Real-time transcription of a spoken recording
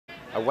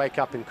I wake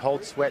up in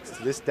cold sweats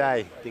to this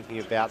day, thinking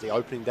about the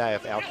opening day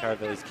of Al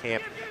Caravelli's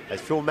camp. As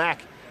Phil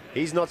Mack,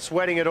 he's not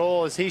sweating at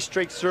all as he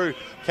streaks through.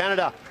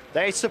 Canada,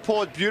 they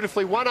support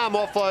beautifully. One arm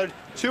offload,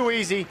 too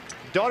easy.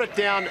 Dot it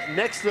down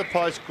next to the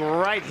post.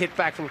 Great hit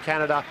back from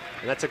Canada.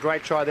 And that's a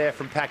great try there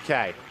from Pat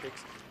Kay.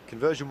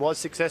 Conversion was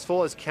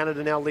successful as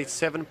Canada now leads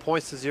 7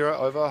 points to 0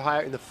 over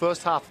Ohio in the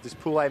first half of this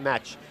Pool A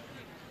match.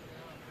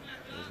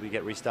 As we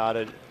get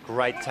restarted,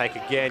 great take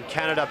again.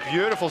 Canada,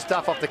 beautiful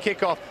stuff off the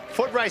kickoff.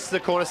 Foot race to the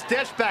corner,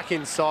 steps back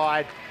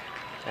inside.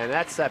 And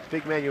that's that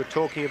big man you were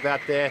talking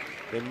about there.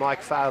 Then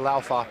Mike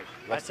Fa'alaufa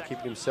likes to keep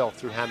it himself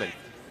through Hammond.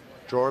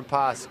 Draw and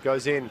pass,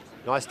 goes in.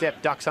 Nice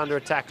step, ducks under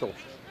a tackle.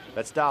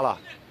 That's Dala.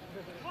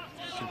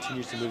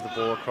 Continues to move the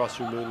ball across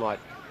through Moonlight.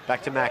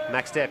 Back to Mack.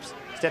 Mack steps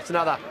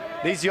another.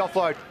 Needs the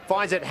offload.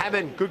 Finds it.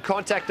 Hammond. Good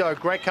contact though.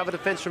 Great cover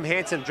defense from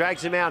Hansen.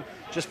 Drags him out.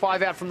 Just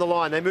 5 out from the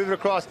line. They move it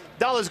across.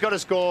 Dulla's got to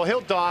score.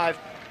 He'll dive.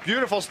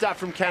 Beautiful stuff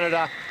from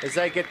Canada as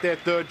they get their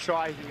third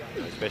try.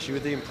 Especially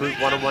with the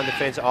improved one-on-one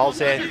defense. Isles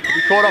there. Could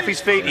be caught off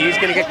his feet. He is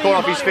going to get caught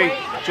off his feet.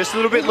 Just a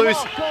little bit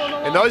loose.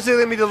 And those are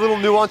going to be the little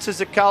nuances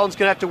that Carlin's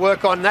going to have to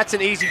work on. And that's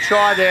an easy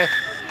try there.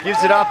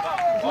 Gives it up.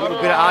 A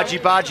little bit of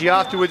argy-bargy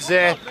afterwards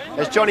there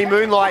as Johnny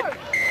Moonlight.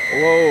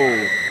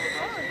 Whoa.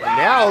 And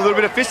now a little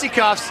bit of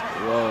fisticuffs.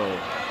 Whoa.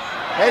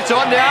 It's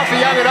on now for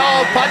young and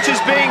old. Punches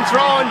being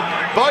thrown,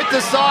 both the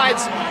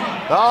sides.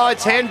 Oh,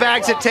 it's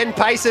handbags at 10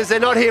 paces.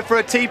 They're not here for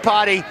a tea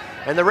party.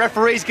 And the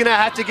referee's going to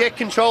have to get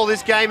control of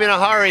this game in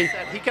a hurry.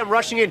 He come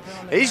rushing in.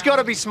 He's got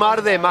to be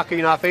smarter there, Maka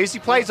Unafe, as he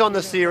plays on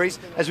the series.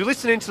 As we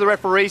listen into the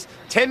referees,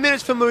 10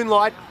 minutes for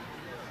Moonlight.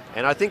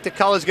 And I think the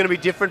colour's going to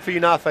be different for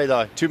Unafe,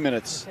 though. 2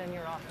 minutes.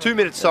 2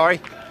 minutes,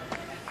 sorry.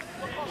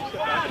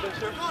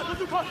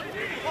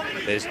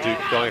 There's Duke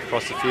going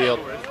across the field.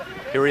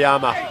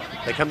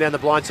 Hirayama, they come down the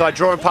blind side,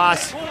 draw and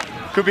pass.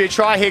 Could be a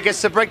try here,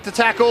 gets to break the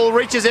tackle,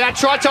 reaches out,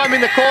 try time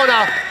in the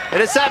corner.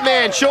 And it's that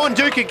man, Sean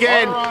Duke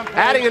again,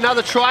 adding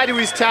another try to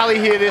his tally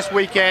here this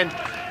weekend.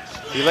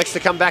 He elects to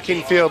come back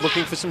infield,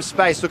 looking for some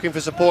space, looking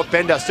for support.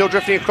 Bender still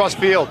drifting across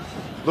field.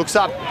 Looks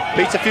up,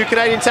 beats a few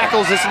Canadian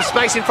tackles. There's some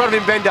space in front of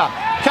him, Bender.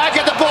 Can't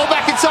get the ball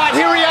back inside.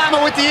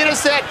 Hirayama with the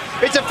intercept.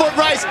 It's a foot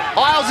race.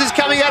 Isles is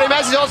coming at him,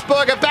 as is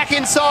Osberger, back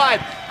inside.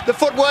 The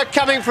footwork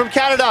coming from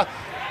Canada.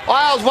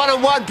 Isles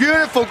one-on-one,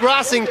 beautiful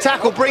grassing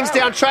tackle, brings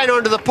down Trainer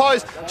onto the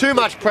post. Too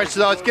much pressure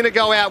though, it's going to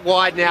go out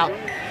wide now.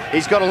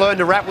 He's got to learn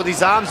to wrap with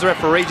his arms, the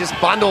referee just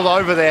bundled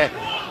over there.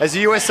 As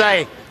the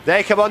USA,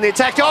 they come on the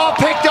attack. Oh,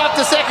 picked up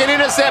the second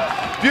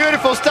intercept.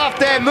 Beautiful stuff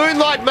there.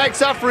 Moonlight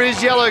makes up for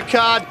his yellow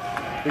card.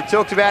 We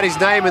talked about his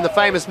name in the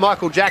famous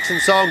Michael Jackson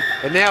song,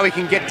 and now he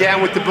can get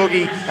down with the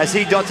boogie as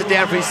he dots it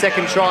down for his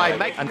second try.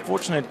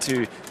 Unfortunate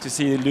to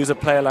see you lose a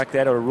player like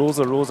that, or rules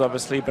are rules,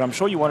 obviously, but I'm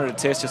sure you wanted to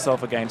test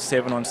yourself against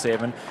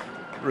 7-on-7.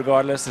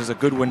 Regardless, it's a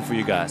good win for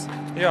you guys.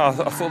 Yeah,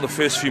 I thought the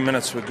first few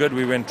minutes were good.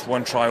 We went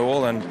 1 try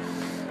all, and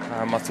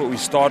I thought we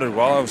started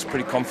well. I was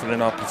pretty confident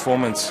in our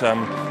performance.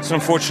 It's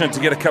unfortunate to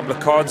get a couple of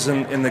cards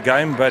in the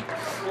game, but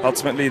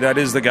ultimately that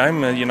is the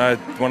game. You know,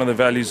 one of the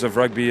values of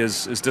rugby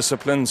is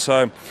discipline.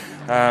 So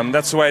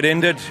that's the way it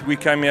ended. We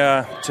came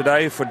here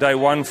today for day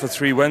 1 for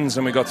 3 wins,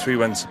 and we got 3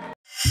 wins.